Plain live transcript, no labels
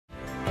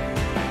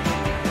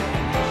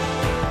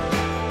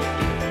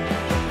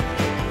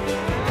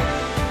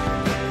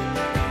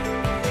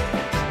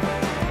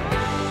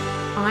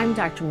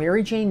Dr.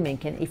 Mary Jane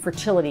Minkin, a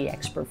fertility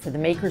expert for the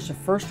makers of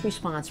First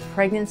Response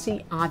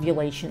pregnancy,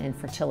 ovulation, and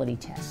fertility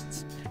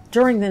tests.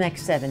 During the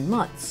next 7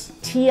 months,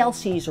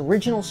 TLC's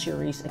original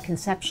series, A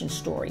Conception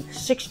Story,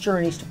 6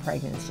 Journeys to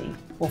Pregnancy,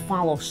 will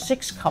follow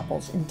 6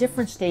 couples in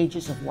different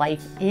stages of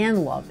life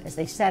and love as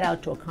they set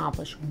out to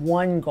accomplish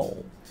one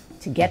goal: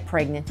 to get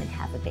pregnant and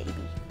have a baby.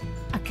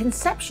 A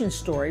Conception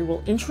Story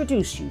will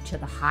introduce you to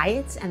the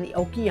Hyatts and the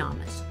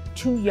Okiyamas,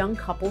 2 young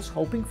couples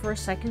hoping for a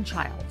second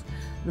child,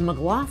 the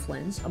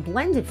McLaughlins, a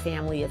blended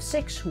family of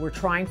 6 who were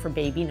trying for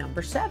baby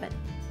number 7,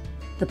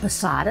 the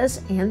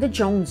Posadas and the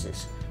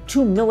Joneses,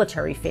 2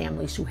 military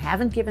families who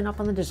haven't given up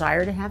on the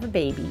desire to have a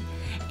baby,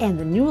 and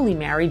the newly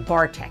married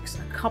Barteks,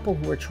 a couple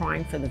who are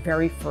trying for the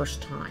very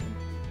first time.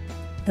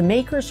 The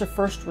makers of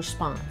First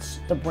Response,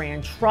 the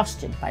brand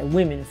trusted by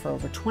women for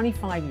over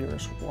 25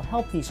 years, will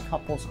help these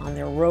couples on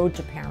their road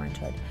to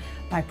parenthood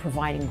by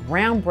providing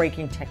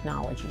groundbreaking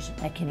technologies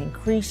that can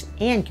increase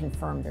and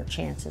confirm their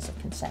chances of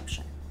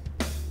conception.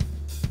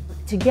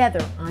 Together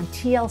on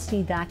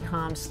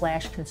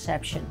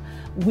tlc.com/conception,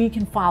 we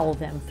can follow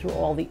them through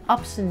all the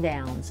ups and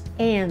downs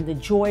and the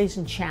joys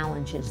and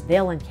challenges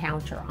they'll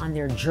encounter on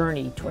their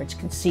journey towards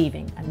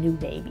conceiving a new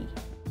baby.